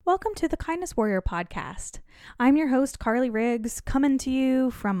Welcome to the Kindness Warrior podcast. I'm your host, Carly Riggs, coming to you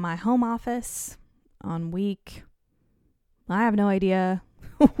from my home office on week. I have no idea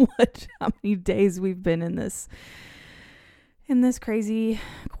how many days we've been in this crazy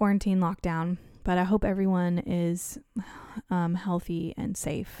quarantine lockdown, but I hope everyone is healthy and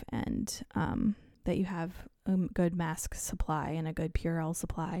safe, and that you have a good mask supply and a good Purell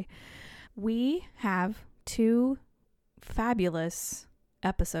supply. We have two fabulous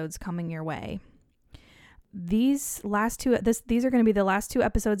episodes coming your way. These are going to be the last two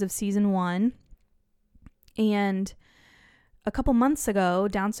episodes of season 1. And a couple months ago,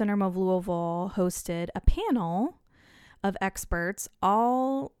 Down Syndrome of Louisville hosted a panel of experts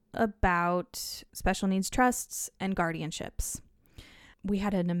all about special needs trusts and guardianships. We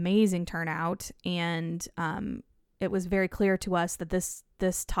had an amazing turnout, and it was very clear to us that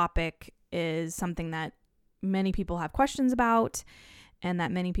this topic is something that many people have questions about and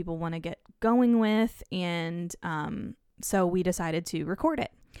that many people want to get going with. And so we decided to record it.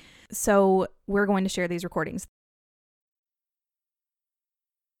 So we're going to share these recordings.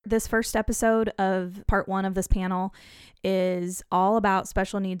 This first episode of part 1 of this panel is all about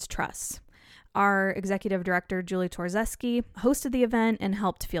special needs trusts. Our executive director, Julie Torzeski, hosted the event and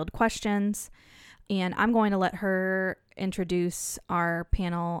helped field questions. And I'm going to let her introduce our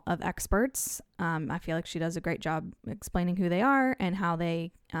panel of experts. I feel like she does a great job explaining who they are and how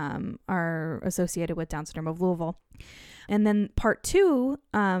they are associated with Down Syndrome of Louisville. And then part 2,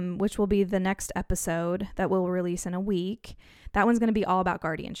 which will be the next episode that we'll release in a week, that one's going to be all about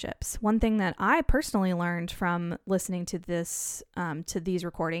guardianships. One thing that I personally learned from listening to these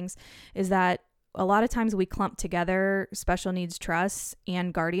recordings is that a lot of times we clump together special needs trusts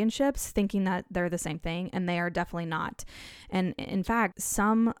and guardianships thinking that they're the same thing, and they are definitely not. And in fact,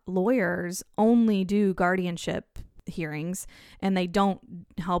 some lawyers only do guardianship hearings and they don't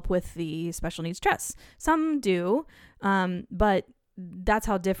help with the special needs trusts. Some do, but that's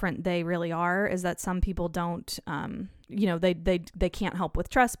how different they really are, is that some people don't, they can't help with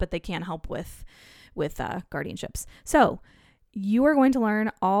trust, but they can help with guardianships. So you are going to learn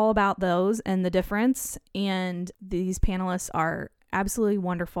all about those and the difference. And these panelists are absolutely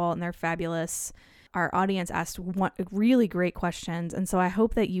wonderful and they're fabulous. Our audience asked really great questions. And so I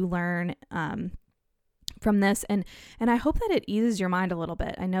hope that you learn from this. And I hope that it eases your mind a little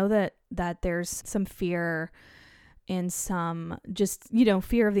bit. I know that there's some fear and some just,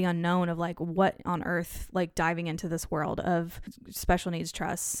 fear of the unknown, of like, what on earth, like diving into this world of special needs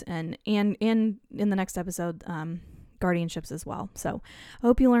trusts and in the next episode, guardianships as well. So I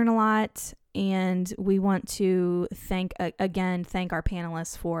hope you learn a lot, and we want to thank our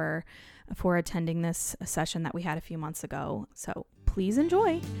panelists for attending this session that we had a few months ago. So please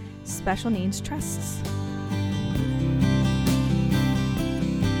enjoy Special Needs Trusts.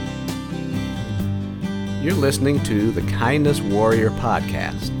 You're listening to the Kindness Warrior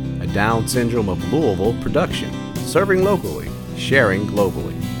podcast, a Down Syndrome of Louisville production, serving locally, sharing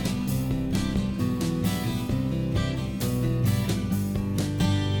globally.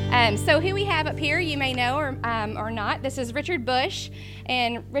 So who we have up here, you may know or not. This is Richard Bush,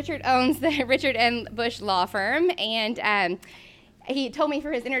 and Richard owns the Richard M. Bush Law Firm. And he told me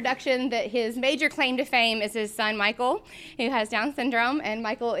for his introduction that his major claim to fame is his son, Michael, who has Down syndrome. And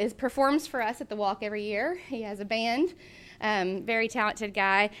Michael performs for us at the Walk every year. He has a band, very talented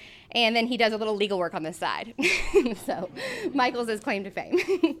guy. And then he does a little legal work on the side. So Michael's his claim to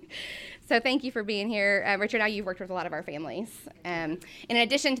fame. So thank you for being here. Richard, now you've worked with a lot of our families. In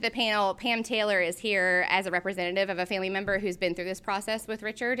addition to the panel, Pam Taylor is here as a representative of a family member who's been through this process with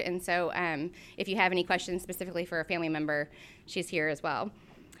Richard. And so if you have any questions specifically for a family member, she's here as well.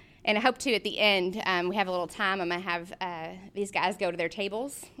 And I hope to, at the end, we have a little time. I'm going to have these guys go to their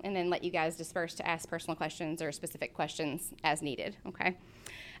tables and then let you guys disperse to ask personal questions or specific questions as needed, okay?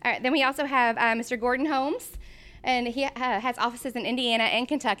 All right, then we also have Mr. Gordon Holmes. And he has offices in Indiana and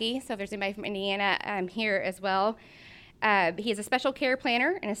Kentucky, so if there's anybody from Indiana, here as well. He is a special care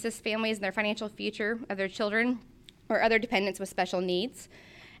planner and assists families in their financial future of their children or other dependents with special needs.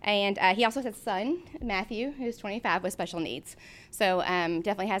 And he also has a son, Matthew, who's 25 with special needs. So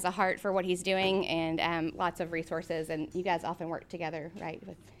definitely has a heart for what he's doing and lots of resources. And you guys often work together, right,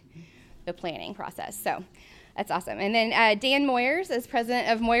 with the planning process. So that's awesome. And then Dan Moyers is president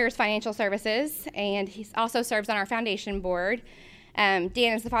of Moyers Financial Services, and he also serves on our foundation board. Dan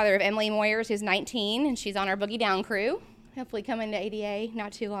is the father of Emily Moyers, who's 19, and she's on our Boogie Down crew, hopefully coming to ADA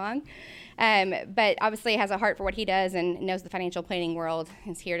not too long. But obviously has a heart for what he does and knows the financial planning world,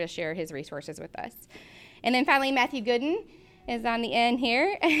 and is here to share his resources with us. And then finally, Matthew Gooden. is on the end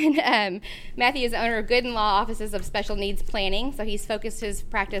here. And Matthew is the owner of Good and Law Offices of Special Needs Planning. So he's focused his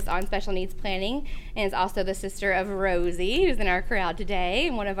practice on special needs planning, and is also the sister of Rosie, who's in our crowd today,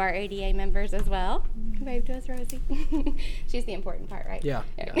 and one of our ADA members as well. Wave to us, Rosie. She's the important part, right? Yeah.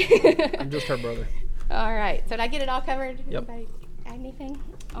 I'm just her brother. All right. So did I get it all covered? Yep. Anybody add anything?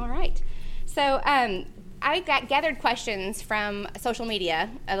 All right. So I gathered questions from social media.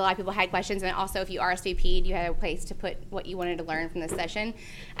 A lot of people had questions, and also if you RSVP'd, you had a place to put what you wanted to learn from this session.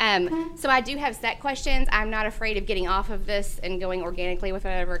 So I do have set questions. I'm not afraid of getting off of this and going organically with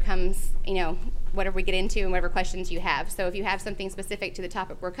whatever comes, whatever we get into and whatever questions you have. So if you have something specific to the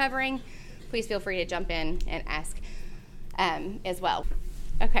topic we're covering, please feel free to jump in and ask as well.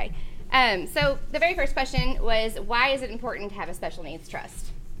 Okay. So the very first question was, why is it important to have a special needs trust?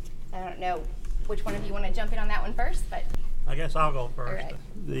 I don't know which one of you want to jump in on that one first, but I guess I'll go first. Right.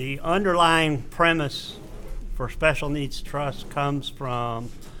 The underlying premise for special needs trust comes from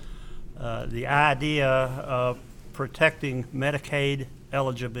the idea of protecting Medicaid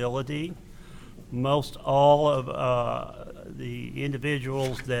eligibility. Most all of the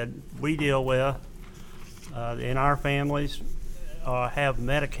individuals that we deal with in our families have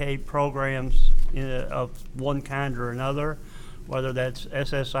Medicaid programs of one kind or another, whether that's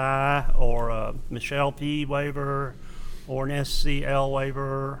SSI or a Michelle P. waiver or an SCL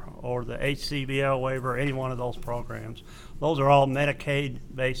waiver or the HCBL waiver, any one of those programs. Those are all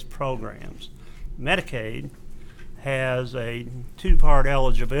Medicaid-based programs. Medicaid has a two-part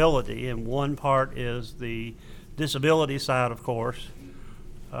eligibility, and one part is the disability side, of course,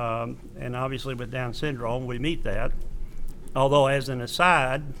 and obviously with Down syndrome, we meet that. Although, as an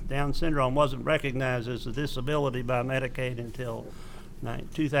aside, Down syndrome wasn't recognized as a disability by Medicaid until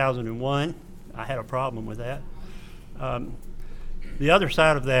 2001. I had a problem with that. The other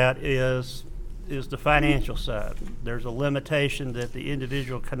side of that is the financial side. There's a limitation that the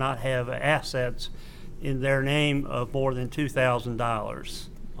individual cannot have assets in their name of more than $2,000.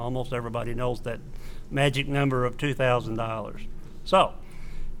 Almost everybody knows that magic number of $2,000. So,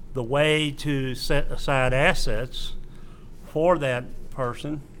 the way to set aside assets for that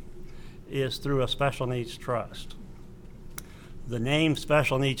person is through a special needs trust. The name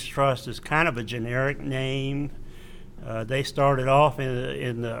Special Needs Trust is kind of a generic name. They started off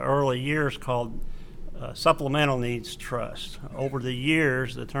in the early years called Supplemental Needs Trust. Over the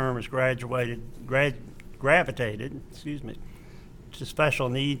years, the term has gravitated to Special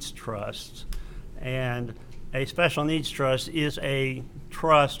Needs Trusts. And a Special Needs Trust is a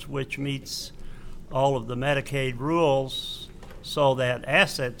trust which meets all of the Medicaid rules so that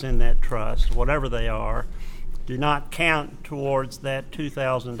assets in that trust, whatever they are, do not count towards that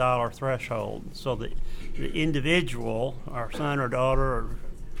 $2,000 threshold. So the individual, our son or daughter or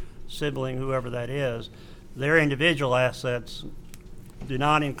sibling, whoever that is, their individual assets do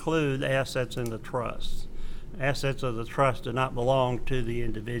not include assets in the trust. Assets of the trust do not belong to the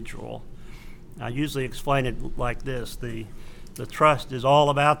individual. I usually explain it like this. The trust is all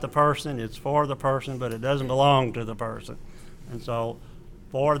about the person, it's for the person, but it doesn't belong to the person. And so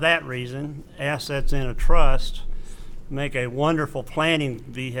for that reason, assets in a trust make a wonderful planning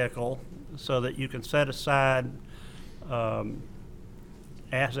vehicle so that you can set aside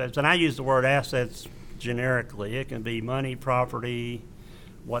assets. And I use the word assets generically. It can be money, property,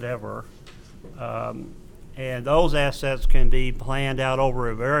 whatever. And those assets can be planned out over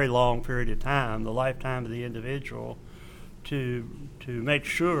a very long period of time, the lifetime of the individual, to make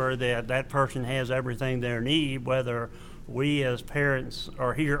sure that that person has everything they need, whether we as parents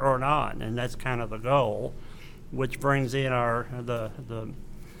are here or not. And that's kind of the goal, which brings in the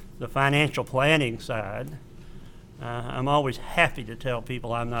financial planning side. I'm always happy to tell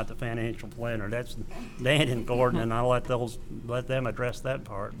people I'm not the financial planner. That's Dan and Gordon, and I'll let them address that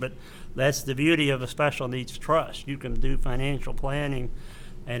part. But that's the beauty of a special needs trust. You can do financial planning,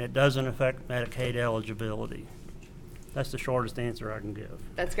 and it doesn't affect Medicaid eligibility. That's the shortest answer I can give.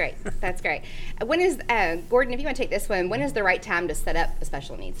 That's great. That's great. When is, Gordon, if you want to take this one, when is the right time to set up a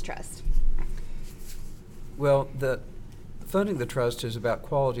special needs trust? Well, funding the trust is about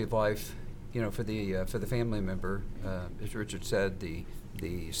quality of life, for the family member, as Richard said, the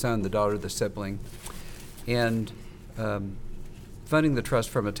son, the daughter, the sibling, and funding the trust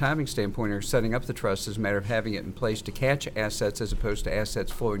from a timing standpoint, or setting up the trust, is a matter of having it in place to catch assets as opposed to assets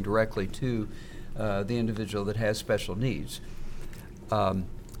flowing directly to the individual that has special needs.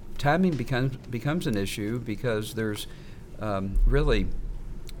 Timing becomes an issue because there's really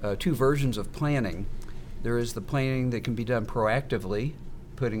two versions of planning. There is the planning that can be done proactively,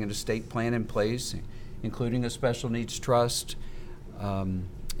 putting an estate plan in place, including a special needs trust, and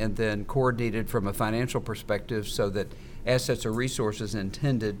and then coordinated from a financial perspective so that assets or resources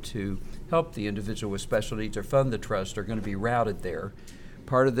intended to help the individual with special needs or fund the trust are going to be routed there.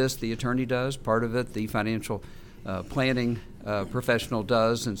 Part of this the attorney does, part of it the financial planning professional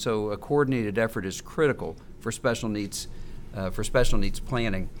does, and so a coordinated effort is critical for special needs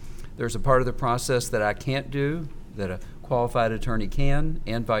planning. There's a part of the process that I can't do that a qualified attorney can,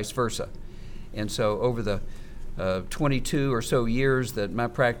 and vice versa. And so over the 22 or so years that my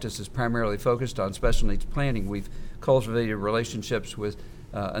practice is primarily focused on special needs planning, we've cultivated relationships with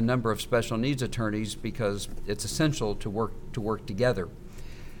a number of special needs attorneys because it's essential to work together.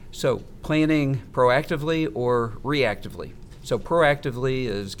 So planning proactively or reactively. So proactively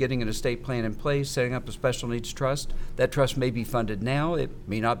is getting an estate plan in place, setting up a special needs trust. That trust may be funded now. It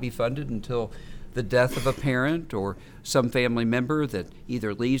may not be funded until the death of a parent or some family member that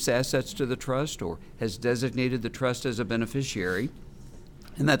either leaves assets to the trust or has designated the trust as a beneficiary.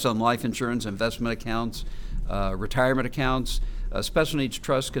 And that's on life insurance, investment accounts, retirement accounts. A special needs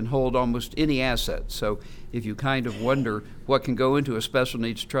trust can hold almost any asset. So if you kind of wonder what can go into a special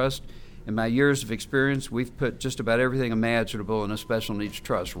needs trust, in my years of experience, we've put just about everything imaginable in a special needs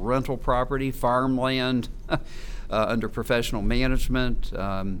trust. Rental property, farmland, under professional management,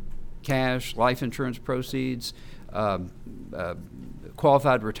 cash, life insurance proceeds,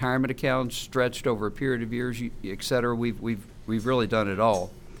 qualified retirement accounts stretched over a period of years, et cetera. We've really done it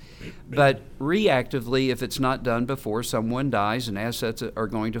all. But reactively, if it's not done before someone dies, and assets are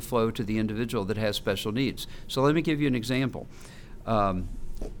going to flow to the individual that has special needs. So let me give you an example.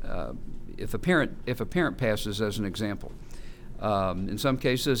 If a parent passes, as an example, in some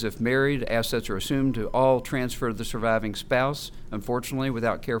cases, if married, assets are assumed to all transfer to the surviving spouse. Unfortunately,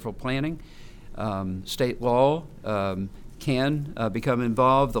 without careful planning, state law can become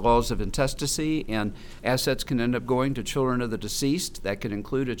involved, the laws of intestacy, and assets can end up going to children of the deceased. That could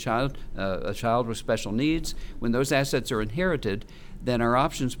include a child with special needs. When those assets are inherited, then our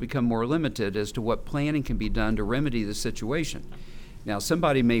options become more limited as to what planning can be done to remedy the situation. Now,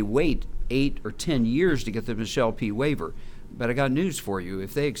 somebody may wait 8 or 10 years to get the Michelle P. waiver, but I got news for you.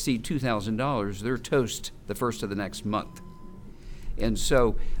 If they exceed $2,000, they're toast the first of the next month. And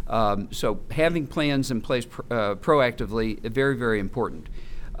so having plans in place proactively, very, very important.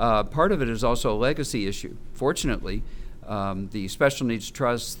 Part of it is also a legacy issue. Fortunately, the special needs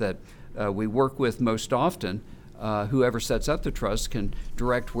trusts that we work with most often, whoever sets up the trust can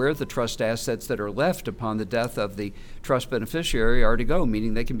direct where the trust assets that are left upon the death of the trust beneficiary are to go,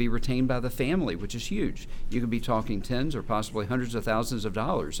 meaning they can be retained by the family, which is huge. You could be talking tens or possibly hundreds of thousands of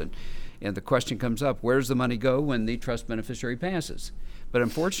dollars. And the question comes up, where does the money go when the trust beneficiary passes? But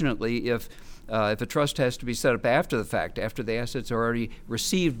unfortunately, if a trust has to be set up after the fact, after the assets are already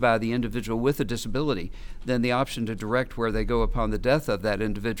received by the individual with a disability, then the option to direct where they go upon the death of that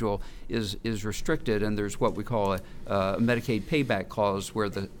individual is restricted, and there's what we call a Medicaid payback clause where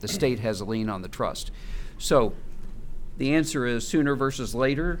the state has a lien on the trust. So the answer is sooner versus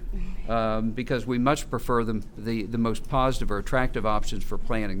later, because we much prefer the most positive or attractive options for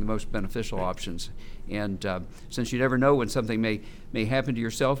planning, the most beneficial options. And since you never know when something may happen to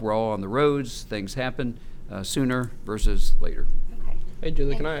yourself, we're all on the roads, things happen, sooner versus later. Okay. Hey,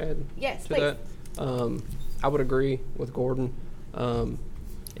 Julie, can I add Yes, to please. that? I would agree with Gordon. In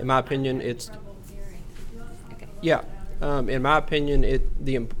my opinion, it's yeah. In my opinion,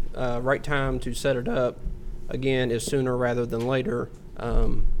 the right time to set it up again is sooner rather than later.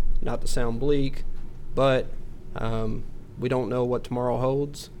 Not to sound bleak, but we don't know what tomorrow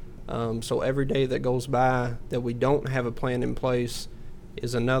holds. So every day that goes by that we don't have a plan in place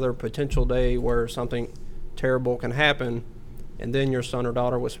is another potential day where something terrible can happen, and then your son or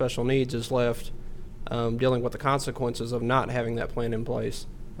daughter with special needs is left dealing with the consequences of not having that plan in place.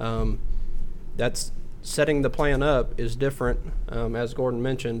 That's setting the plan up is different, as Gordon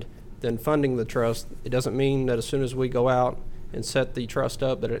mentioned, than funding the trust. It doesn't mean that as soon as we go out and set the trust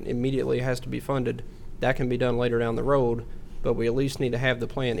up that it immediately has to be funded. That can be done later down the road, but we at least need to have the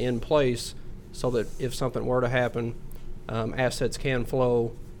plan in place so that if something were to happen, assets can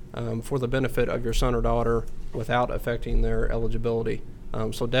flow for the benefit of your son or daughter without affecting their eligibility.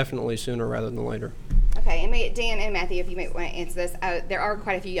 So definitely sooner rather than later. Okay, and Dan and Matthew, if you might want to answer this, there are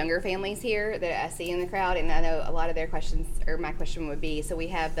quite a few younger families here that I see in the crowd, and I know a lot of their questions, or my question would be, so we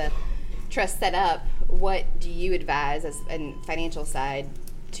have the trust set up. What do you advise as a financial side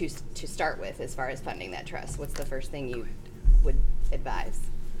to start with as far as funding that trust? What's the first thing you would advise?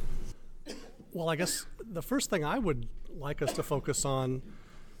 Well, I guess the first thing I would like us to focus on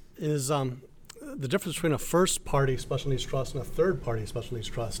is the difference between a first-party special needs trust and a third-party special needs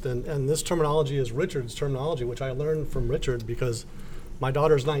trust. And this terminology is Richard's terminology, which I learned from Richard because my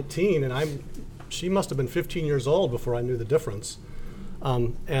daughter's 19, and she must have been 15 years old before I knew the difference.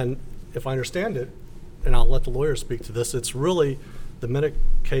 And if I understand it, and I'll let the lawyer speak to this, it's really the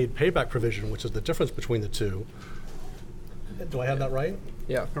Medicaid payback provision, which is the difference between the two. Do I have that right?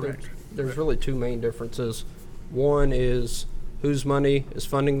 Yeah, there's really two main differences. One is whose money is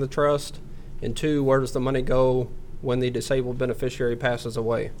funding the trust, and two, where does the money go when the disabled beneficiary passes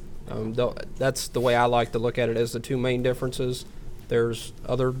away? That's the way I like to look at it, as the two main differences. There's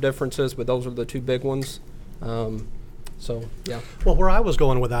other differences, but those are the two big ones. So, yeah. Well, where I was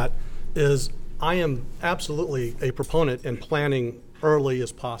going with that is I am absolutely a proponent in planning early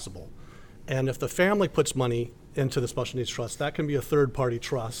as possible. And if the family puts money into the special needs trust, that can be a third-party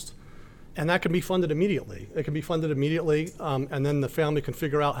trust, and that can be funded immediately. It can be funded immediately, and then the family can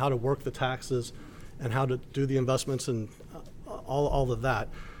figure out how to work the taxes and how to do the investments and all of that.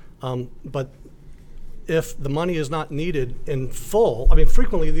 But if the money is not needed in full, I mean,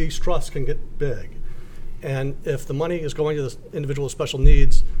 frequently these trusts can get big. And if the money is going to the individual with special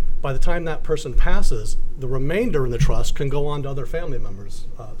needs, by the time that person passes, the remainder in the trust can go on to other family members,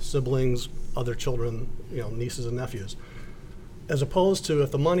 siblings, other children, nieces and nephews. As opposed to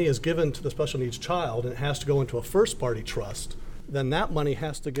if the money is given to the special needs child and it has to go into a first-party trust, then that money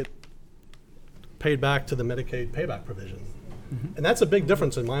has to get paid back to the Medicaid payback provision. Mm-hmm. And that's a big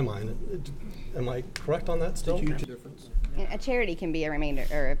difference in my mind. Am I correct on that still? It's a huge difference. A charity can be a remainder,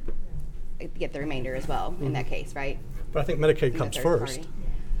 or get the remainder as well in that case, right? But I think Medicaid In the comes third first. party.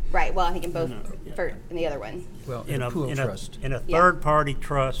 Right, well, I think in both, in the other one. Well, in a pool trust. In a third-party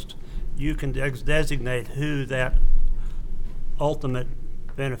trust, you can designate who that ultimate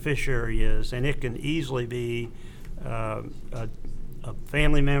beneficiary is, and it can easily be a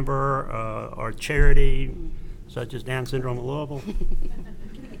family member or charity, such as Down Syndrome of Louisville,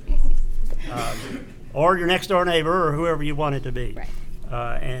 or your next-door neighbor, or whoever you want it to be. Right.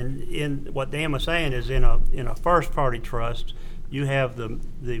 And in what Dan was saying is, in a first-party trust, you have the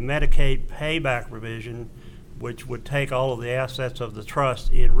Medicaid payback provision, which would take all of the assets of the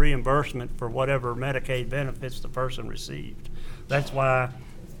trust in reimbursement for whatever Medicaid benefits the person received. That's why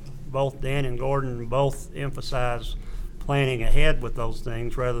both Dan and Gordon both emphasize planning ahead with those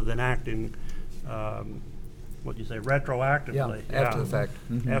things rather than acting, retroactively. Yeah, after the fact.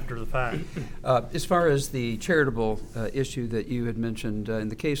 Mm-hmm. After the fact. As far as the charitable issue that you had mentioned, in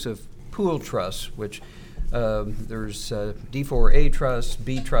the case of pool trusts, which there's D4A trusts,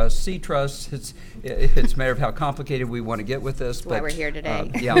 B trusts, C trusts. It's a matter of how complicated we want to get with this. That's why we're here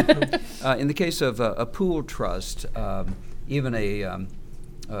today. In the case of a pool trust, even a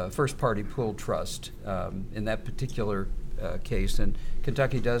first-party pool trust, in that particular case, and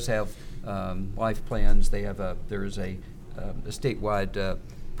Kentucky does have life plans. There is a statewide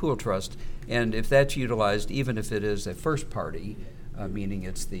pool trust, and if that's utilized, even if it is a first-party, meaning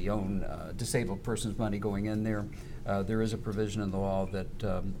it's the own disabled person's money going in there, there is a provision in the law that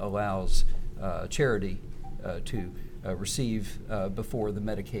allows charity to receive before the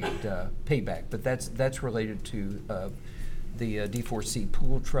Medicaid payback. But that's related to the D4C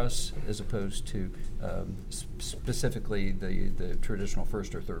pool trusts as opposed to specifically the traditional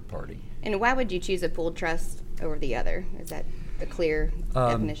first or third party. And why would you choose a pooled trust over the other? Is that a clear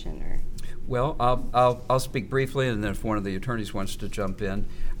definition, or? Well, I'll speak briefly, and then if one of the attorneys wants to jump in,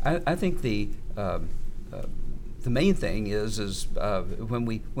 I think the main thing is when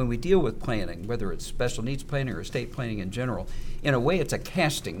we deal with planning, whether it's special needs planning or estate planning in general, in a way it's a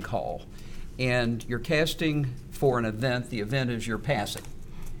casting call, and you're casting for an event. The event is your passing,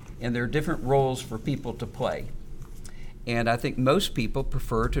 and there are different roles for people to play. And I think most people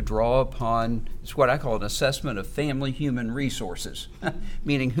prefer to draw upon, it's what I call an assessment of family human resources,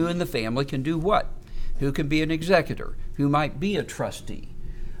 meaning who in the family can do what, who can be an executor, who might be a trustee,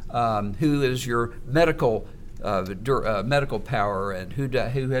 who is your medical power, and who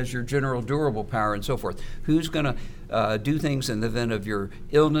has your general durable power, and so forth. Who's going to do things in the event of your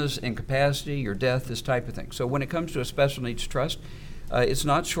illness, incapacity, your death, this type of thing. So when it comes to a special needs trust, it's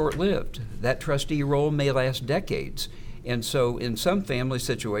not short-lived. That trustee role may last decades. And so in some family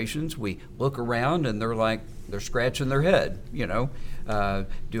situations, we look around and they're scratching their head,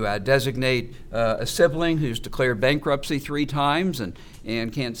 do I designate a sibling who's declared bankruptcy 3 times and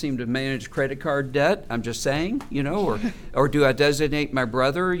can't seem to manage credit card debt? I'm just saying, or do I designate my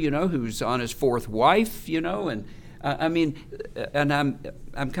brother, who's on his 4th wife, and and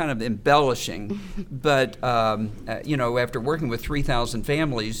I'm kind of embellishing, but after working with 3,000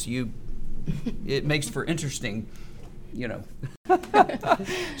 families, it makes for interesting.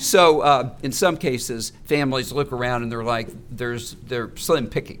 So in some cases, families look around and they're like, they're slim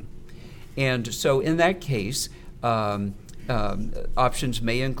picking. And so in that case, Options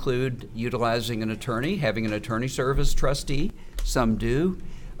may include utilizing an attorney, having an attorney serve as trustee. Some do.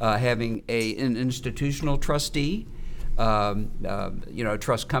 Having an institutional trustee, a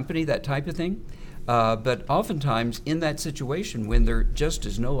trust company, that type of thing. But oftentimes in that situation, when there just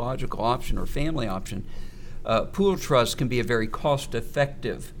is no logical option or family option, pool trust can be a very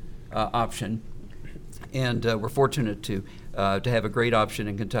cost-effective option. And we're fortunate to have a great option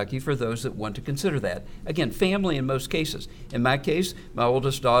in Kentucky for those that want to consider that. Again, family in most cases. In my case, my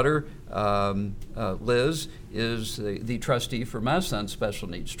oldest daughter, Liz, is the trustee for my son's special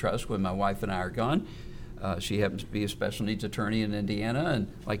needs trust when my wife and I are gone. She happens to be a special needs attorney in Indiana, and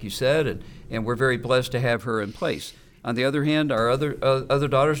like you said, and we're very blessed to have her in place. On the other hand, our other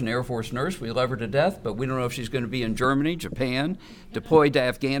daughter's an Air Force nurse. We love her to death, but we don't know if she's going to be in Germany, Japan, deployed to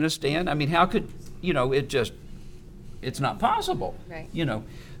Afghanistan. I mean, how could, it's not possible. Right.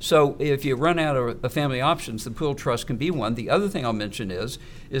 So if you run out of family options, the pool trust can be one. The other thing I'll mention is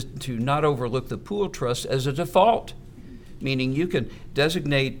to not overlook the pool trust as a default, meaning you can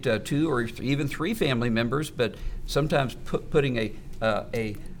designate 2 or even 3 family members, but sometimes putting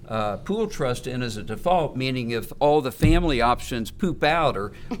a pool trust in as a default, meaning if all the family options poop out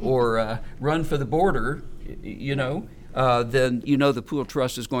or run for the border, then the pool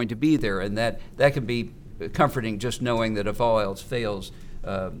trust is going to be there, and that can be comforting, just knowing that if all else fails,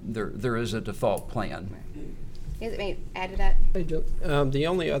 there is a default plan. Yes, may I add to that? Hey, Joe, the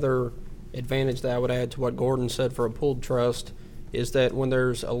only other advantage that I would add to what Gordon said for a pooled trust is that when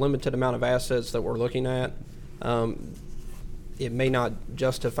there's a limited amount of assets that we're looking at, it may not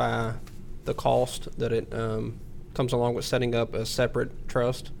justify the cost that it comes along with setting up a separate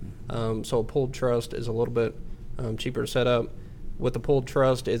trust. So a pooled trust is a little bit cheaper to set up. With the pooled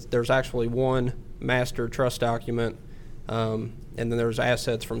trust, there's actually one master trust document, and then there's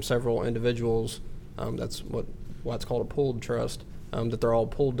assets from several individuals. That's what's called a pooled trust, that they're all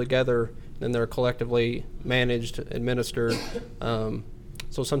pooled together, then they're collectively managed, administered.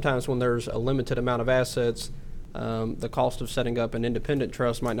 So sometimes when there's a limited amount of assets, the cost of setting up an independent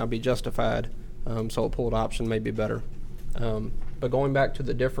trust might not be justified, so a pooled option may be better. But going back to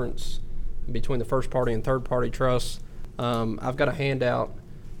the difference between the first party and third party trusts, I've got a handout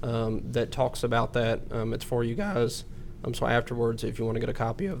that talks about that. It's for you guys, so afterwards if you want to get a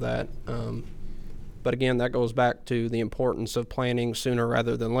copy of that. But again, that goes back to the importance of planning sooner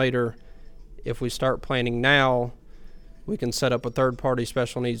rather than later. If we start planning now, we can set up a third party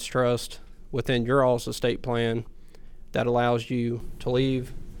special needs trust within your all's estate plan that allows you to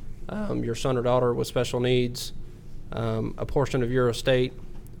leave your son or daughter with special needs a portion of your estate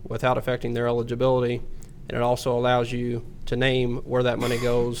without affecting their eligibility, and it also allows you to name where that money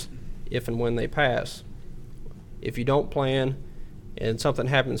goes if and when they pass. If you don't plan and something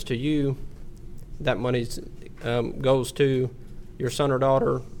happens to you, that money goes to your son or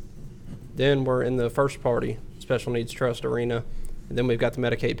daughter. Then we're in the first party special needs trust arena, and then we've got the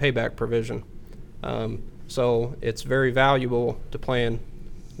Medicaid payback provision. So it's very valuable to plan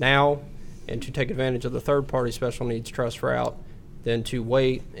now and to take advantage of the third party special needs trust route than to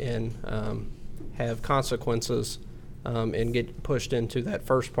wait and have consequences and get pushed into that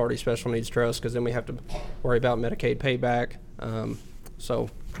first party special needs trust, because then we have to worry about Medicaid payback. So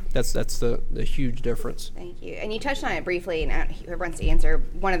that's the huge difference. Thank you. And you touched on it briefly, and whoever wants to answer,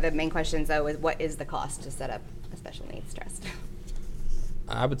 one of the main questions, though, is what is the cost to set up a special needs trust?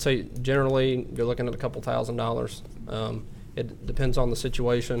 I would say generally you're looking at a couple $1,000s. It depends on the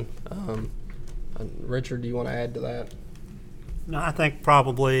situation. Richard, do you want to add to that? No, I think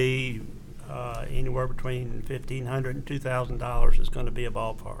probably anywhere between $1,500 and $2,000 is going to be a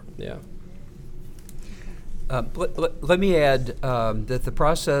ballpark. Yeah. Let me add that the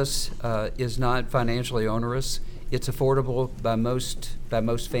process is not financially onerous. It's affordable by most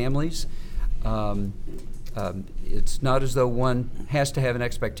families. It's not as though one has to have an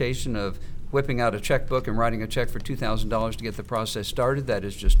expectation of whipping out a checkbook and writing a check for $2,000 to get the process started. That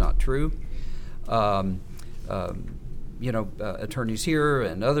is just not true. Attorneys here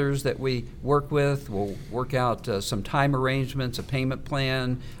and others that we work with will work out some time arrangements, a payment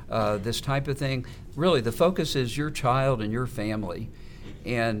plan, this type of thing. Really, the focus is your child and your family.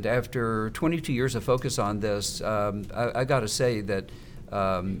 And after 22 years of focus on this, I got to say that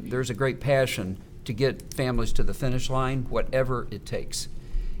there's a great passion to get families to the finish line, whatever it takes.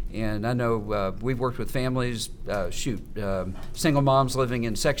 And I know we've worked with families, single moms living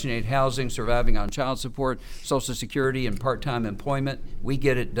in Section 8 housing, surviving on child support, Social Security, and part-time employment. We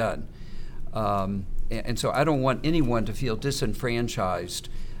get it done. And so I don't want anyone to feel disenfranchised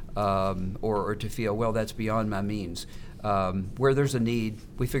or to feel, well, that's beyond my means. Where there's a need,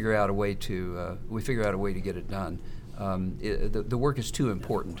 we figure out a way to get it done. The work is too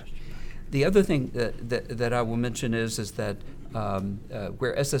important. The other thing that I will mention is that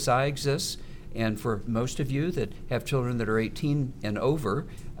where SSI exists, and for most of you that have children that are 18 and over,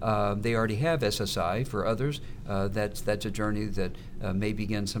 they already have SSI. For others, that's a journey that may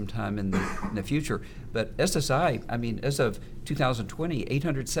begin sometime in the future. But SSI, I mean, as of 2020,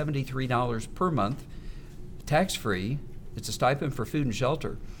 $873 per month, tax-free. It's a stipend for food and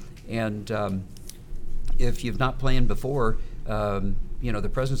shelter. And if you've not planned before, the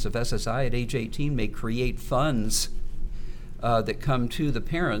presence of SSI at age 18 may create funds that come to the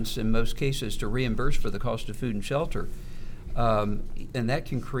parents in most cases to reimburse for the cost of food and shelter. And that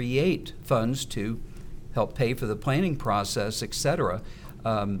can create funds to help pay for the planning process, et cetera.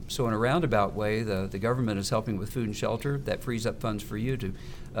 So in a roundabout way, the government is helping with food and shelter. That frees up funds for you to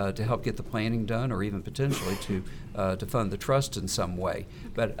help get the planning done, or even potentially to fund the trust in some way.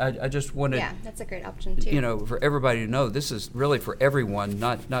 But I just wanted, yeah, that's a great option too. For everybody to know this is really for everyone,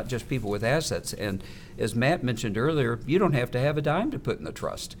 not just people with assets. And as Matt mentioned earlier, you don't have to have a dime to put in the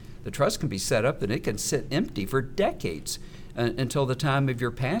trust. The trust can be set up and it can sit empty for decades until the time of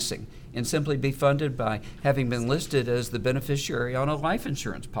your passing, and simply be funded by having been listed as the beneficiary on a life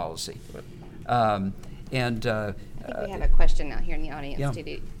insurance policy. I think we have a question out here in the audience. Yeah.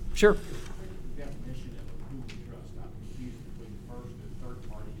 Too. Sure.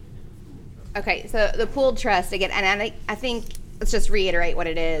 Okay, so the pooled trust again, and I think let's just reiterate what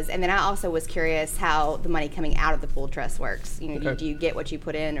it is, and then I also was curious how the money coming out of the pooled trust works. Okay. Do you get what you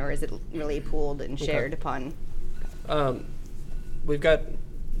put in, or is it really pooled and shared upon? We've got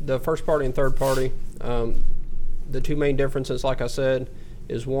the first party and third party. The two main differences, like I said,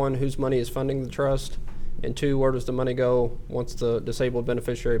 is one, whose money is funding the trust, and two, where does the money go once the disabled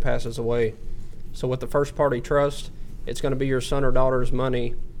beneficiary passes away. So with the first party trust, it's going to be your son or daughter's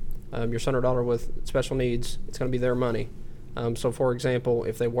money, your son or daughter with special needs. It's going to be their money. So for example,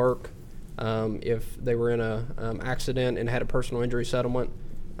 if they work, if they were in a accident and had a personal injury settlement,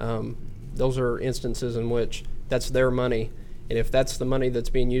 those are instances in which that's their money. And if that's the money that's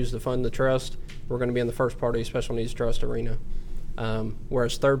being used to fund the trust, we're going to be in the first party special needs trust arena.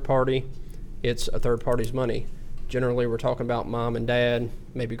 Whereas third party, it's a third party's money. Generally, we're talking about mom and dad,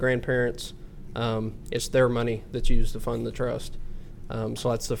 maybe grandparents. It's their money that's used to fund the trust. So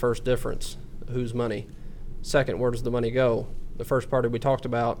that's the first difference, whose money. Second, where does the money go? The first party we talked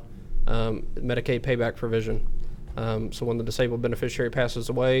about, Medicaid payback provision. So when the disabled beneficiary passes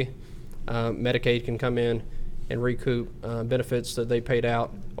away, Medicaid can come in and recoup benefits that they paid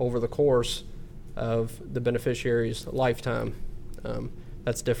out over the course of the beneficiary's lifetime.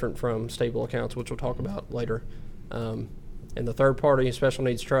 That's different from stable accounts, which we'll talk about later. And the third party special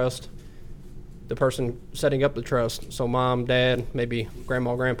needs trust, the person setting up the trust, so mom, dad, maybe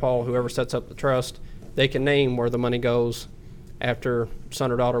grandma, grandpa, whoever sets up the trust, they can name where the money goes after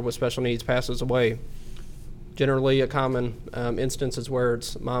son or daughter with special needs passes away. Generally, a common instance is where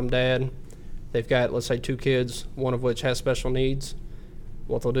it's mom, dad. They've got, let's say, 2 kids, one of which has special needs.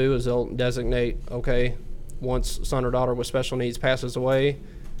 What they'll do is they'll designate, okay, once son or daughter with special needs passes away,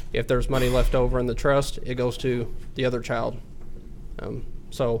 if there's money left over in the trust, it goes to the other child.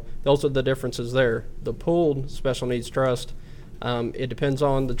 So those are the differences there. The pooled special needs trust, it depends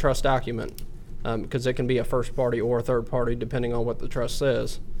on the trust document, because it can be a first party or a third party depending on what the trust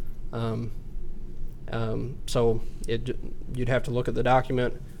says. So you'd have to look at the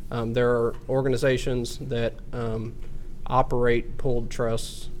document. There are organizations that operate pooled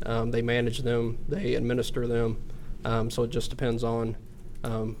trusts. They manage them, they administer them. So it just depends on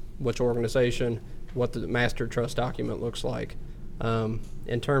which organization, what the master trust document looks like.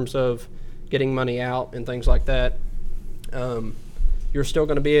 In terms of getting money out and things like that, you're still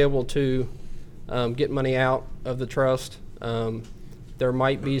going to be able to get money out of the trust. There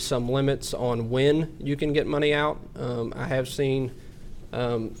might be some limits on when you can get money out. I have seen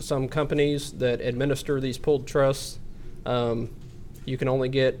some companies that administer these pooled trusts. You can only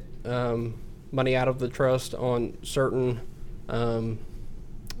get money out of the trust on certain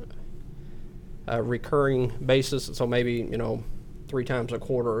recurring basis, so maybe 3 times a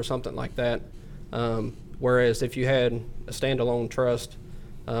quarter or something like that. Whereas if you had a standalone trust,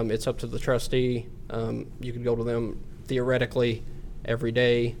 it's up to the trustee. You could go to them theoretically every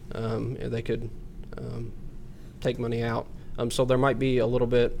day, and they could take money out. So there might be a little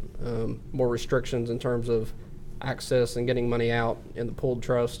bit more restrictions in terms of access and getting money out in the pooled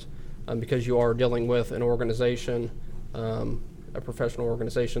trust, because you are dealing with an organization, a professional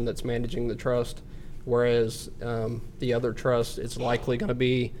organization that's managing the trust, whereas the other trust, it's likely going to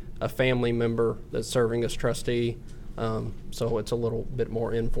be a family member that's serving as trustee, so it's a little bit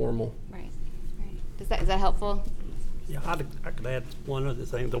more informal. Right. Is that helpful? Yeah, I could add one other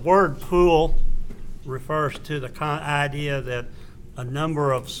thing. The word pool refers to the idea that a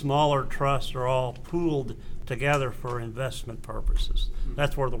number of smaller trusts are all pooled together for investment purposes.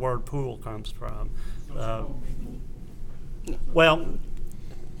 That's where the word pool comes from. Well,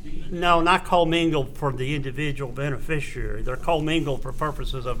 no, not commingled for the individual beneficiary. They're commingled for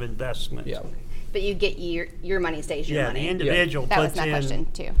purposes of investment. Yeah. But you get your money stays your money. The individual That was puts my in,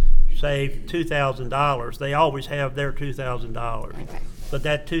 question too. say, $2,000. They always have their $2,000. Okay. But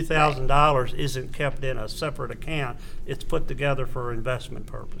that $2,000 isn't kept in a separate account. It's put together for investment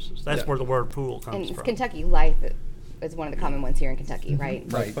purposes. That's Yeah. where the word pool comes And from. Kentucky Life is one of the common ones here in Kentucky, right?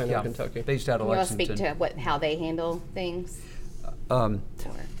 Right, Plano, yeah. Kentucky. Based out of Can you all Lexington. speak to how they handle things?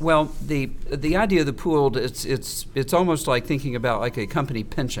 Well, the idea of the pooled, it's almost like thinking about like a company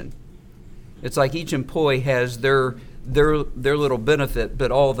pension. It's like each employee has their little benefit,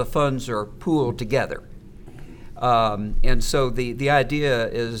 but all the funds are pooled together. And so the idea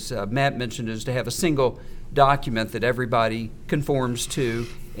is, Matt mentioned, is to have a single document that everybody conforms to,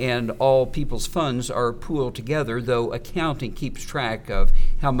 and all people's funds are pooled together, though accounting keeps track of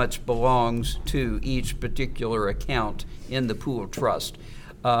how much belongs to each particular account in the pooled trust.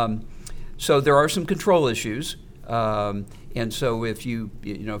 So there are some control issues. And so if you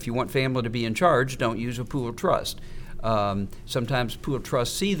want family to be in charge, don't use a pooled trust. Sometimes pooled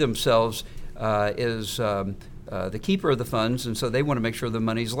trusts see themselves as the keeper of the funds, and so they want to make sure the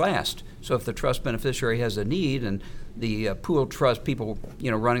money's last. So if the trust beneficiary has a need and the pooled trust people,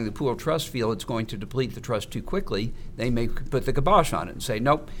 running the pooled trust feel it's going to deplete the trust too quickly, they may put the kibosh on it and say,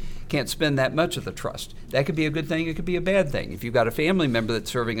 nope, can't spend that much of the trust. That could be a good thing, it could be a bad thing. If you've got a family member that's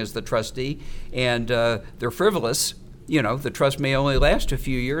serving as the trustee and they're frivolous, the trust may only last a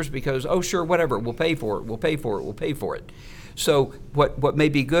few years because, oh, sure, whatever, we'll pay for it. So what may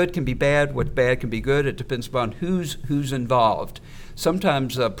be good can be bad, what bad can be good. It depends upon who's involved.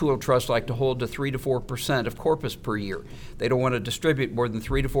 Sometimes pooled trusts like to hold to 3 to 4% of corpus per year. They don't want to distribute more than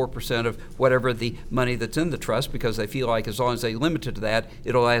 3 to 4% of whatever the money that's in the trust because they feel like as long as they limit it to that,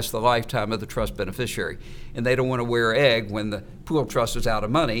 it'll last the lifetime of the trust beneficiary. And they don't want to wear egg when the pooled trust is out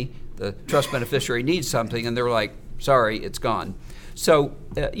of money, the trust beneficiary needs something, and they're like, sorry, it's gone. So,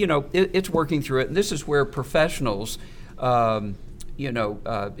 it's working through it. And this is where professionals,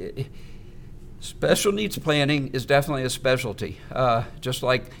 special needs planning is definitely a specialty. Just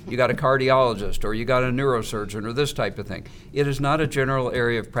like you got a cardiologist or you got a neurosurgeon or this type of thing. It is not a general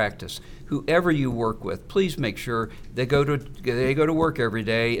area of practice. Whoever you work with, please make sure they go to work every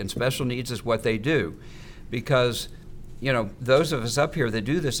day, and special needs is what they do. Because those of us up here that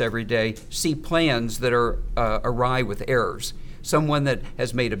do this every day see plans that are awry with errors. Someone that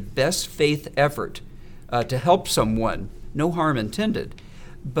has made a best faith effort to help someone, no harm intended.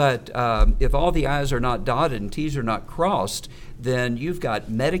 But if all the I's are not dotted and T's are not crossed, then you've got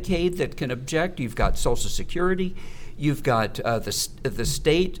Medicaid that can object, you've got Social Security, you've got the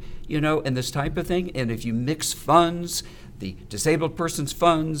state, and this type of thing. And if you mix funds, the disabled person's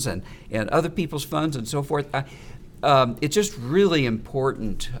funds and other people's funds and so forth, it's just really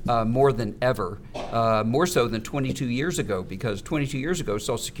important more than ever, more so than 22 years ago, because 22 years ago,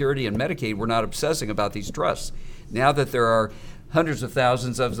 Social Security and Medicaid were not obsessing about these trusts. Now that there are hundreds of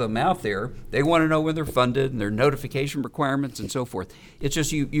thousands of them out there, they want to know when they're funded and their notification requirements and so forth. It's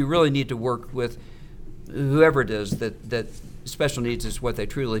just you really need to work with whoever it is that special needs is what they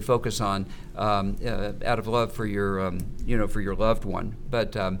truly focus on out of love for your for your loved one.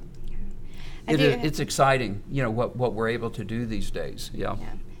 But it's exciting, what we're able to do these days. Yeah.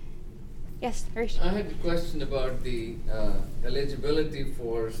 Yes, Harish. I had a question about the eligibility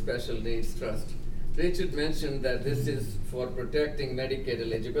for special needs trust. Richard mentioned that this is for protecting Medicaid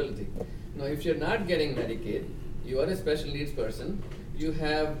eligibility. Now, if you're not getting Medicaid, you are a special needs person. You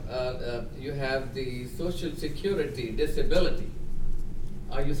have the Social Security disability.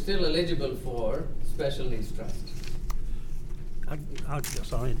 Are you still eligible for special needs trust?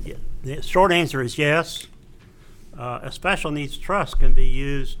 The short answer is yes. A special needs trust can be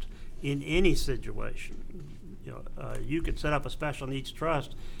used in any situation. You could set up a special needs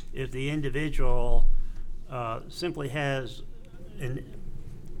trust if the individual simply has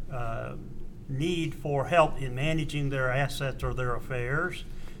a need for help in managing their assets or their affairs.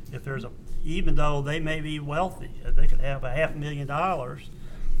 If even though they may be wealthy, they could have $500,000.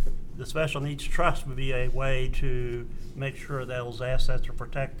 The special needs trust would be a way to make sure those assets are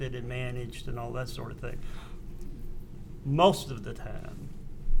protected and managed and all that sort of thing. Most of the time,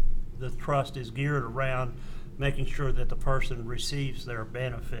 the trust is geared around making sure that the person receives their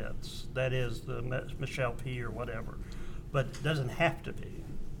benefits. That is the Michelle P. or whatever. But it doesn't have to be.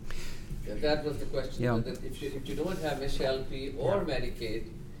 That was the question. Yeah. That if you don't have SLP or Medicaid,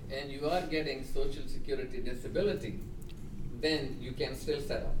 and you are getting Social Security disability, then you can still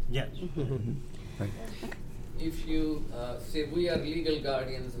set up. Yes. Right. If you say we are legal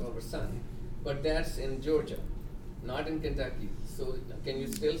guardians of our son, but that's in Georgia, not in Kentucky. So can you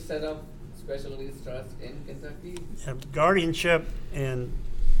still set up special needs trust in Kentucky? Guardianship and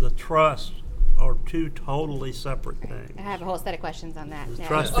the trust are two totally separate things. I have a whole set of questions on that. Yeah.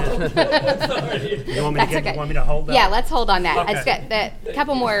 Trust is, you want me That's to okay. want me to hold that? Yeah, let's hold on that. I just Okay. got a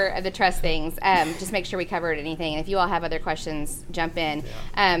couple more of the trust things. Just make sure we covered anything. And if you all have other questions, jump in.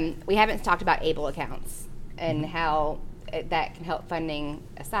 We haven't talked about ABLE accounts and how that can help funding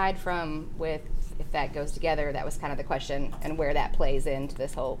aside from with if that goes together. That was kind of the question and where that plays into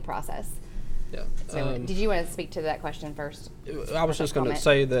this whole process. Yeah. So did you want to speak to that question first? I was just going to Comment.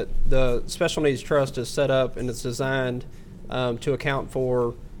 say that the Special Needs Trust is set up and it's designed to account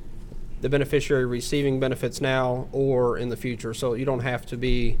for the beneficiary receiving benefits now or in the future. So you don't have to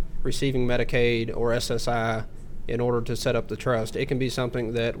be receiving Medicaid or SSI in order to set up the trust. It can be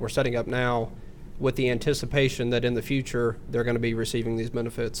something that we're setting up now with the anticipation that in the future they're going to be receiving these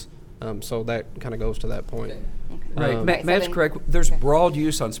benefits. So that kind of goes to that point. Right, Okay, so Matt's then- correct. There's okay. broad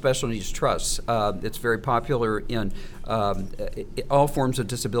use on special needs trusts. It's very popular in all forms of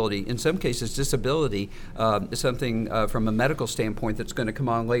disability. In some cases, disability is something from a medical standpoint that's going to come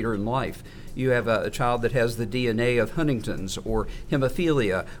on later in life. You have a child that has the DNA of Huntington's or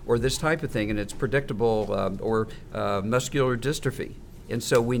hemophilia or this type of thing, and it's predictable, or muscular dystrophy. And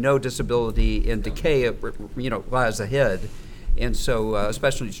so we know disability and decay, lies ahead. And so a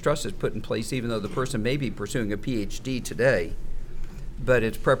special needs trust is put in place even though the person may be pursuing a PhD today, but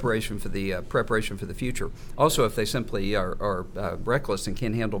it's preparation for the future. Also, if they simply are reckless and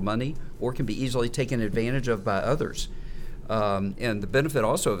can't handle money or can be easily taken advantage of by others. And the benefit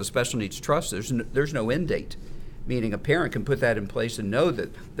also of a special needs trust, there's no end date, meaning a parent can put that in place and know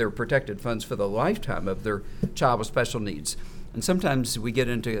that they're protected funds for the lifetime of their child with special needs. And sometimes we get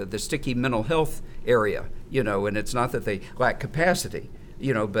into the sticky mental health area, and it's not that they lack capacity,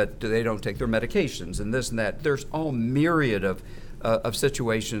 but they don't take their medications and this and that. There's all myriad of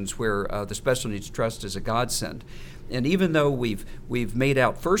situations where the special needs trust is a godsend. And even though we've made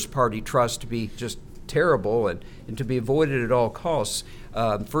out first party trust to be just terrible and to be avoided at all costs,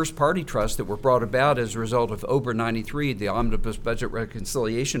 first party trusts that were brought about as a result of OBRA 93, the Omnibus Budget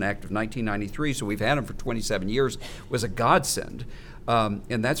Reconciliation Act of 1993, so we've had them for 27 years, was a godsend.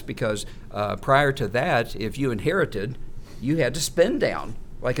 And that's because prior to that, if you inherited, you had to spend down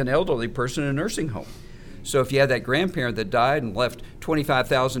like an elderly person in a nursing home. So if you had that grandparent that died and left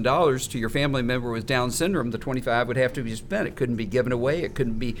 $25,000 to your family member with Down syndrome, the $25,000 would have to be spent. It couldn't be given away. It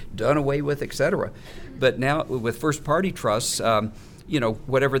couldn't be done away with, et cetera. But now with first party trusts,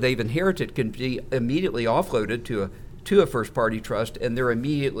 whatever they've inherited can be immediately offloaded to a first party trust, and they're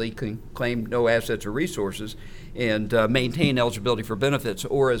immediately can claim no assets or resources and maintain eligibility for benefits,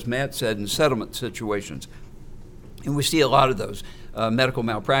 or as Matt said, in settlement situations. And we see a lot of those. Medical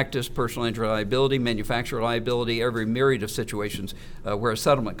malpractice, personal injury liability, manufacturer liability, every myriad of situations where a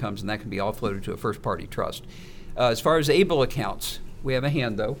settlement comes, and that can be offloaded to a first-party trust. As far as ABLE accounts, we have a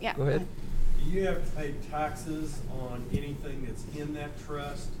hand, though. Yeah. Go ahead. Do you have to pay taxes on anything that's in that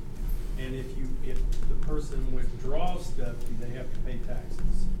trust? And if the person withdraws stuff, do they have to pay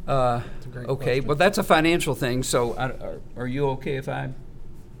taxes? Okay, well, that's a financial thing, so are you okay if I...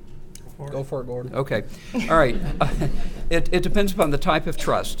 Go for it, Gordon. Okay. All right. It depends upon the type of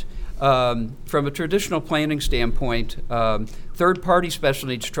trust. From a traditional planning standpoint, third-party special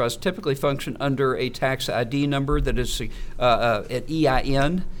needs trusts typically function under a tax ID number that is an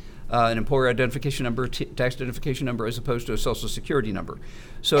EIN, an employer identification number, tax identification number, as opposed to a social security number.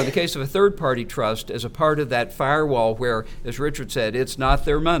 So in the case of a third-party trust, as a part of that firewall where, as Richard said, it's not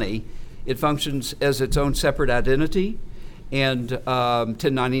their money, it functions as its own separate identity. And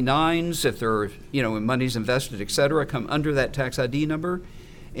 1099s, if they're, money's invested, et cetera, come under that tax ID number.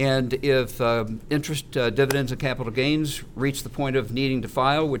 And if interest, dividends, and capital gains reach the point of needing to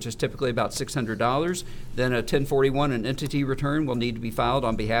file, which is typically about $600, then a 1041, an entity return, will need to be filed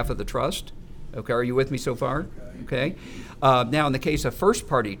on behalf of the trust. Okay, are you with me so far? Okay. Now, in the case of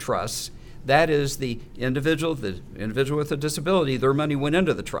first-party trusts, that is the individual with a disability, their money went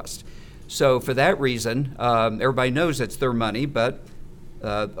into the trust. So for that reason, everybody knows it's their money, but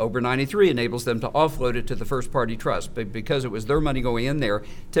OBRA 93 enables them to offload it to the first-party trust. But because it was their money going in there,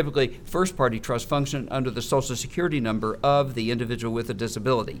 typically first-party trusts function under the Social Security number of the individual with a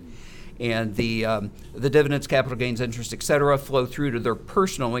disability. And the dividends, capital gains, interest, et cetera, flow through to their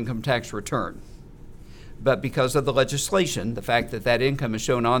personal income tax return. But because of the legislation, the fact that that income is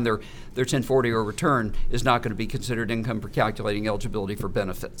shown on their 1040 or return is not going to be considered income for calculating eligibility for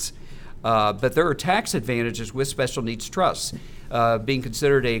benefits. But there are tax advantages with special needs trusts. Being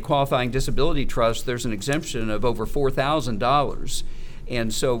considered a qualifying disability trust, there's an exemption of over $4,000.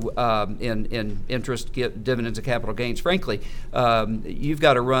 And so in interest, dividends, and capital gains, frankly, you've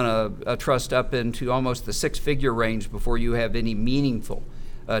got to run a trust up into almost the six-figure range before you have any meaningful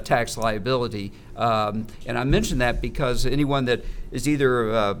tax liability. And I mention that because anyone that is either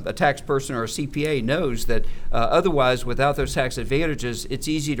a tax person or a CPA knows that otherwise, without those tax advantages, it's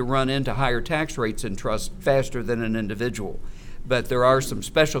easy to run into higher tax rates in trust faster than an individual. But there are some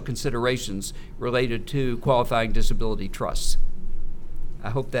special considerations related to qualifying disability trusts. I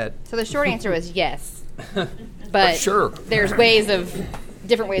hope that... So the short answer was yes, but sure. There's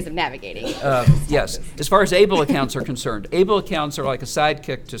different ways of navigating. Yes. As far as ABLE accounts are concerned, ABLE accounts are like a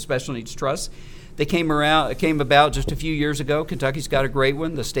sidekick to special needs trusts. They came about just a few years ago. Kentucky's got a great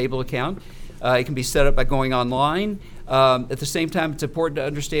one, the Stable account. It can be set up by going online. At the same time, it's important to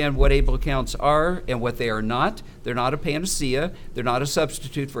understand what ABLE accounts are and what they are not. They're not a panacea. They're not a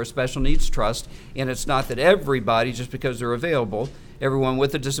substitute for a special needs trust. And it's not that everybody, just because they're available, everyone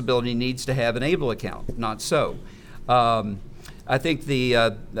with a disability needs to have an ABLE account. Not so. I think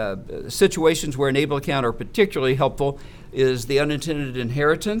the situations where an ABLE account are particularly helpful is the unintended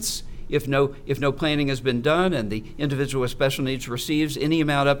inheritance. If no planning has been done and the individual with special needs receives any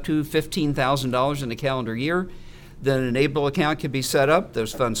amount up to $15,000 in a calendar year, then an ABLE account can be set up.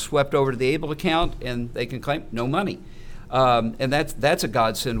 Those funds swept over to the ABLE account, and they can claim no money. And that's a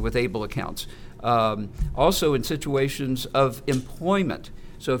godsend with ABLE accounts. Also in situations of employment.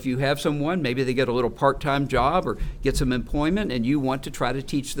 So if you have someone, maybe they get a little part-time job or get some employment, and you want to try to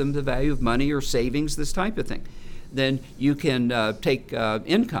teach them the value of money or savings, this type of thing, then you can take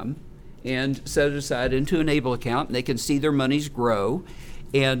income and set it aside into an ABLE account, and they can see their monies grow.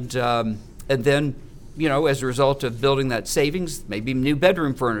 And then, as a result of building that savings, maybe new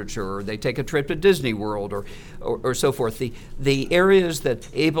bedroom furniture, or they take a trip to Disney World, or so forth. The areas that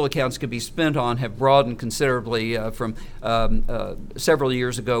ABLE accounts could be spent on have broadened considerably from several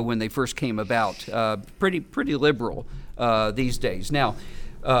years ago when they first came about. Pretty liberal these days. Now,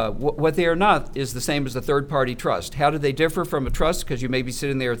 what they are not is the same as a third-party trust. How do they differ from a trust? Because you may be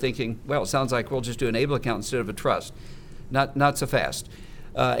sitting there thinking, well, it sounds like we'll just do an ABLE account instead of a trust. Not so fast.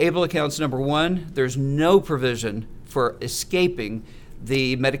 ABLE accounts, number one, there's no provision for escaping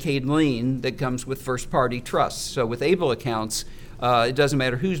the Medicaid lien that comes with first-party trusts. So with ABLE accounts, it doesn't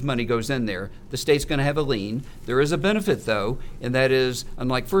matter whose money goes in there. The state's going to have a lien. There is a benefit, though, and that is,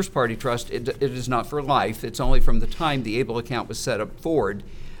 unlike first-party trust, it is not for life. It's only from the time the ABLE account was set up forward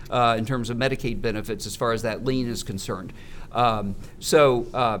in terms of Medicaid benefits as far as that lien is concerned. But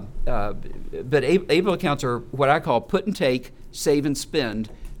ABLE accounts are what I call put and take, save and spend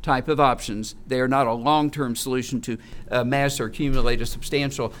type of options. They are not a long-term solution to amass or accumulate a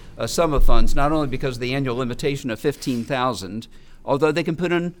substantial sum of funds, not only because of the annual limitation of $15,000, although they can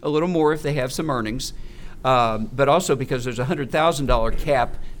put in a little more if they have some earnings, but also because there's a $100,000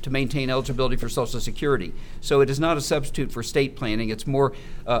 cap to maintain eligibility for Social Security. So it is not a substitute for estate planning. It's more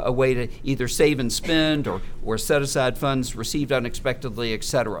a way to either save and spend or set aside funds received unexpectedly, et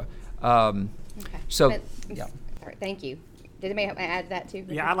cetera. Okay. So, yeah. All right, thank you. Did anybody add that too?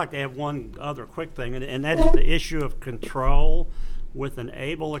 Yeah, I'd like to add one other quick thing, and that is the issue of control with an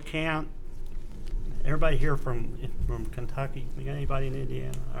ABLE account. Everybody here from Kentucky? We got anybody in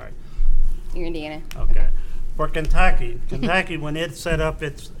Indiana? All right. You're Indiana. Okay. For Kentucky, when it set up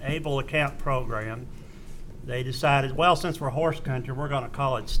its ABLE account program, they decided, well, since we're horse country, we're going to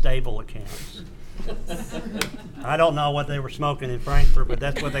call it stable accounts. I don't know what they were smoking in Frankfurt, but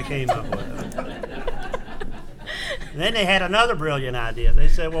that's what they came up with. Then they had another brilliant idea. They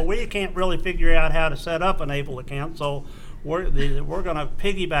said, well, we can't really figure out how to set up an ABLE account, so we're going to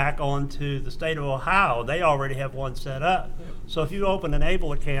piggyback onto the state of Ohio. They already have one set up. So if you open an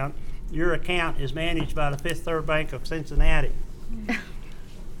ABLE account, your account is managed by the Fifth Third Bank of Cincinnati.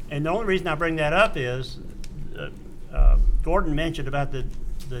 And the only reason I bring that up is Gordon mentioned about the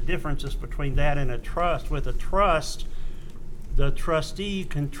differences between that and a trust. With a trust, the trustee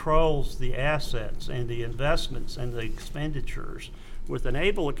controls the assets and the investments and the expenditures. With an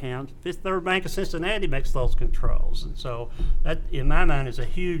ABLE account, Fifth Third Bank of Cincinnati makes those controls. And so that, in my mind, is a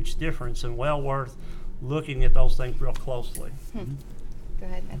huge difference and well worth looking at those things real closely. Go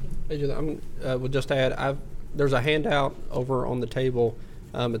ahead, Matthew. I would just add, there's a handout over on the table.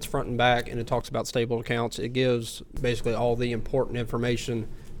 It's front and back, and it talks about stable accounts. It gives basically all the important information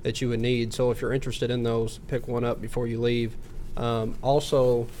that you would need. So if you're interested in those, pick one up before you leave.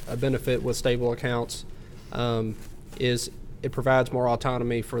 Also, a benefit with stable accounts, is it provides more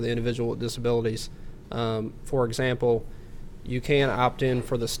autonomy for the individual with disabilities. For example, you can opt in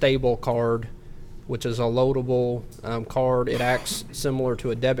for the stable card, which is a loadable card. It acts similar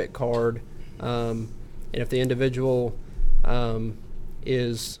to a debit card. And if the individual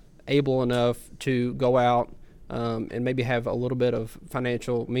is able enough to go out and maybe have a little bit of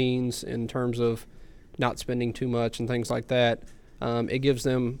financial means in terms of not spending too much and things like that, it gives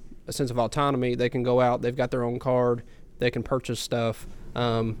them a sense of autonomy. They can go out, they've got their own card, they can purchase stuff.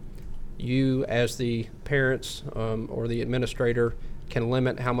 You as the parents or the administrator can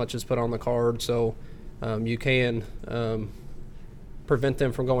limit how much is put on the card, so you can prevent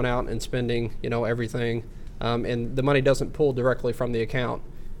them from going out and spending, everything. And the money doesn't pull directly from the account.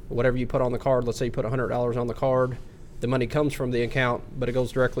 Whatever you put on the card, let's say you put $100 on the card, the money comes from the account, but it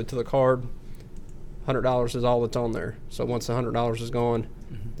goes directly to the card. $100 is all that's on there. So once the $100 is gone,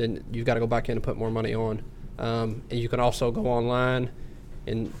 then you've got to go back in and put more money on. And you can also go online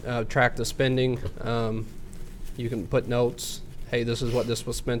and track the spending. You can put notes, hey, this is what this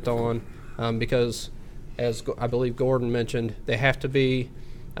was spent on, because as I believe Gordon mentioned, they have to be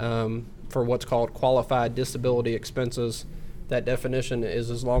for what's called qualified disability expenses. That definition is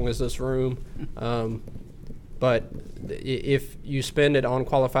as long as this room. But if you spend it on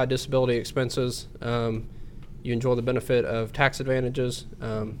qualified disability expenses, you enjoy the benefit of tax advantages.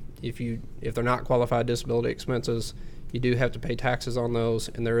 If they're not qualified disability expenses, you do have to pay taxes on those,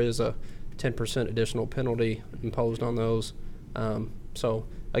 and there is a 10% additional penalty imposed on those. So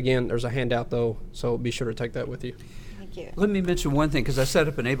again, there's a handout though, so be sure to take that with you. Thank you. Let me mention one thing, because I set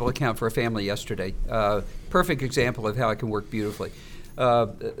up an ABLE account for a family yesterday. Perfect example of how it can work beautifully.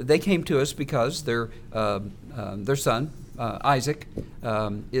 They came to us because their son, Isaac,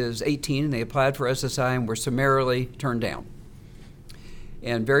 is 18, and they applied for SSI and were summarily turned down.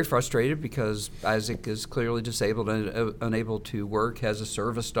 And very frustrated because Isaac is clearly disabled and unable to work, has a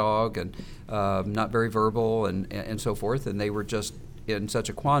service dog, and not very verbal, and so forth, and they were just in such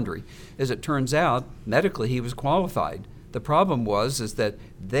a quandary. As it turns out, medically he was qualified. The problem is that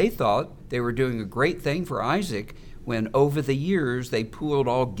they thought they were doing a great thing for Isaac, when over the years they pooled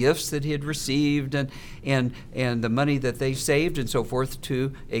all gifts that he had received and the money that they saved and so forth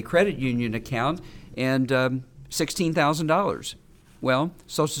to a credit union account, and $16,000. Well,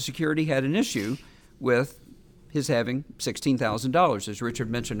 Social Security had an issue with his having $16,000. As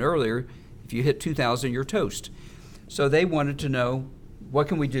Richard mentioned earlier, if you hit $2,000, you're toast. So they wanted to know, what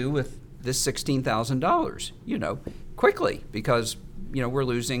can we do with this $16,000, quickly, because, we're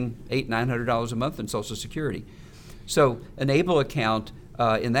losing $800-900 a month in Social Security. So an ABLE account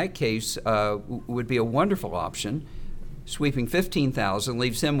in that case would be a wonderful option. Sweeping $15,000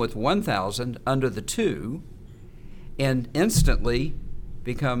 leaves him with $1,000 under the two, and instantly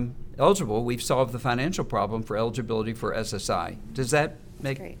become eligible. We've solved the financial problem for eligibility for SSI. Does that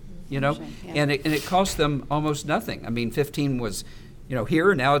make, Great. Yeah. And it cost them almost nothing. I mean, 15 was,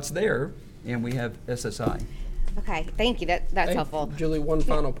 here, now it's there, and we have SSI. Okay, thank you. That's helpful. Julie, one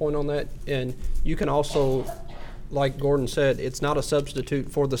final point on that, and you can also, like Gordon said, it's not a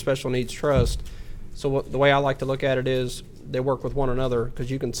substitute for the Special Needs Trust. So the way I like to look at it is they work with one another,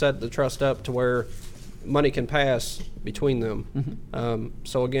 because you can set the trust up to where money can pass between them. Mm-hmm.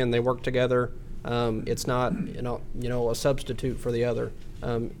 So again, they work together. It's not a substitute for the other.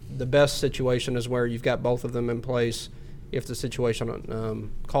 The best situation is where you've got both of them in place if the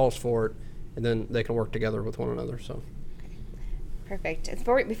situation calls for it, and then they can work together with one another. So. Perfect.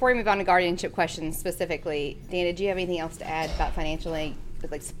 Before we move on to guardianship questions specifically, Dan, did you have anything else to add about financially,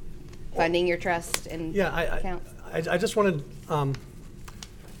 like funding your trust and accounts? I just wanted.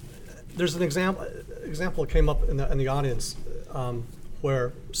 There's an example that came up in the audience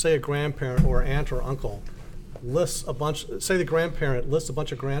where, say, a grandparent or aunt or uncle lists a bunch. Say the grandparent lists a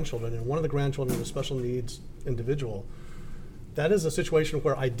bunch of grandchildren, and one of the grandchildren is a special needs individual. That is a situation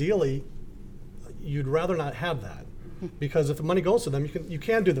where ideally you'd rather not have that. Because if the money goes to them, you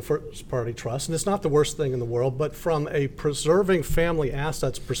can do the first party trust, and it's not the worst thing in the world, but from a preserving family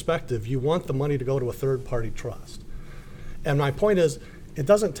assets perspective, you want the money to go to a third party trust. And my point is, it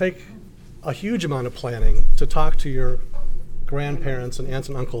doesn't take a huge amount of planning to talk to your grandparents and aunts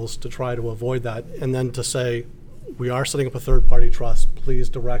and uncles to try to avoid that, and then to say, we are setting up a third party trust, please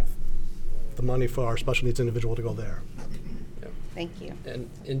direct the money for our special needs individual to go there. Yeah. Thank you.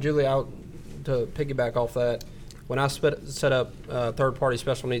 And Julie, to piggyback off that, when I set up third-party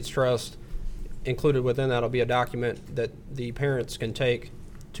special needs trust, included within that will be a document that the parents can take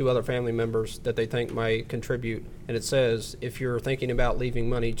to other family members that they think might contribute. And it says, if you're thinking about leaving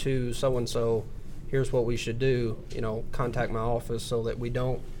money to so-and-so, here's what we should do. Contact my office so that we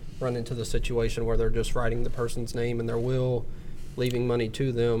don't run into the situation where they're just writing the person's name in their will, leaving money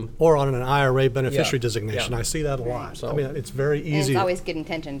to them. Or on an IRA beneficiary Yeah. designation. Yeah. I see that a lot. So- I mean, it's very And easy. it's always good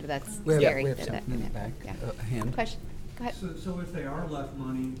intention, but that's scary. we have that- something in the back, yeah. a hand. Question, go ahead. So if they are left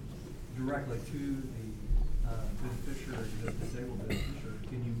money directly to the beneficiary, the disabled beneficiary,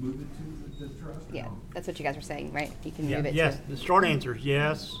 can you move it to the trust? or Yeah, no? that's what you guys were saying, right? You can Yeah, move it yes, to. the short answer is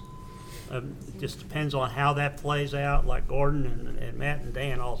yes. It just depends on how that plays out, like Gordon and Matt and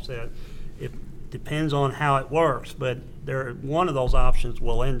Dan all said. It depends on how it works, but one of those options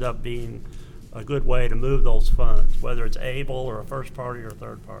will end up being a good way to move those funds, whether it's able or a first party or a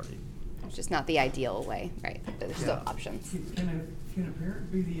third party. It's just not the ideal way, right? But there's still options. Can a parent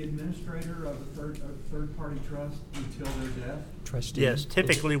be the administrator of a third-party trust until their death? Trustee. Yes,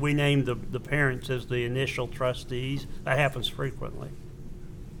 typically we name the parents as the initial trustees. That happens frequently.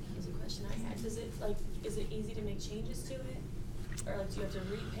 Here's a question I had. Is it easy to make changes to it? Or do you have to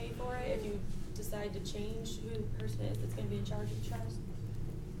repay for it if you decide to change who the person is that's gonna be in charge of the trust?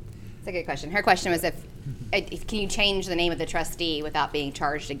 It's a good question. Her question was if can you change the name of the trustee without being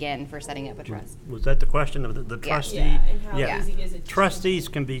charged again for setting up a trust? Was that the question of the Yeah. trustee? Yeah, and how Yeah. easy is it to Trustees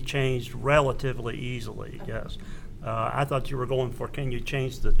can be changed relatively easily, yes. I thought you were going for, can you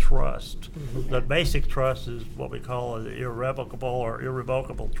change the trust? The basic trust is what we call an irrevocable or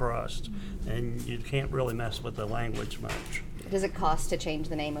irrevocable trust, and you can't really mess with the language much. Does it cost to change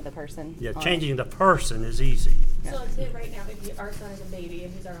the name of the person? Yeah, on it? changing the person is easy. So let's say right now, if our son is a baby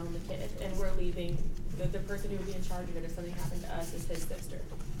and he's our only kid, and we're leaving, the person who would be in charge of it if something happened to us is his sister.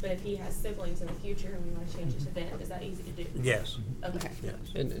 But if he has siblings in the future and we want to change it to them, is that easy to do? Yes, Okay. yes.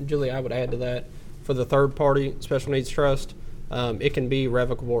 And Julie, I would add to that, for the third party special needs trust, it can be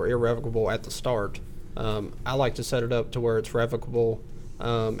revocable or irrevocable at the start. I like to set it up to where it's revocable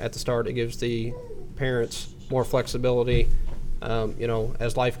at the start. It gives the parents more flexibility.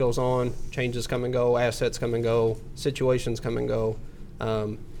 As life goes on, changes come and go, assets come and go, situations come and go.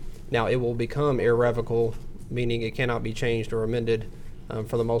 Now it will become irrevocable, meaning it cannot be changed or amended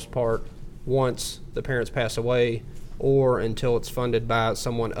for the most part once the parents pass away or until it's funded by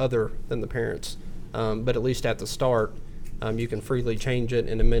someone other than the parents. But at least at the start, you can freely change it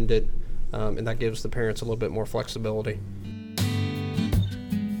and amend it, and that gives the parents a little bit more flexibility.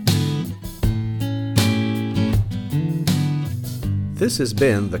 This has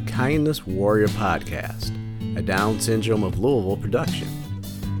been the Kindness Warrior Podcast, a Down Syndrome of Louisville production.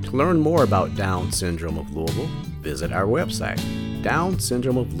 To learn more about Down Syndrome of Louisville, visit our website,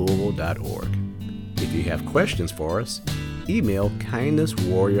 downsyndromeoflouisville.org. If you have questions for us, email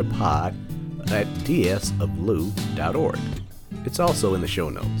kindnesswarriorpod@dsoflou.org. It's also in the show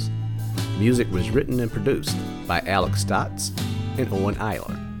notes. Music was written and produced by Alex Stotts and Owen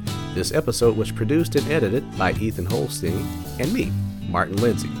Eiler. This episode was produced and edited by Ethan Holstein and me, Martin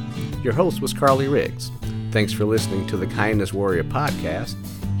Lindsay. Your host was Carly Riggs. Thanks for listening to the Kindness Warrior Podcast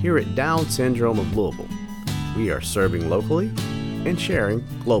here at Down Syndrome of Louisville. We are serving locally and sharing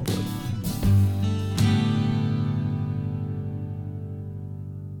globally.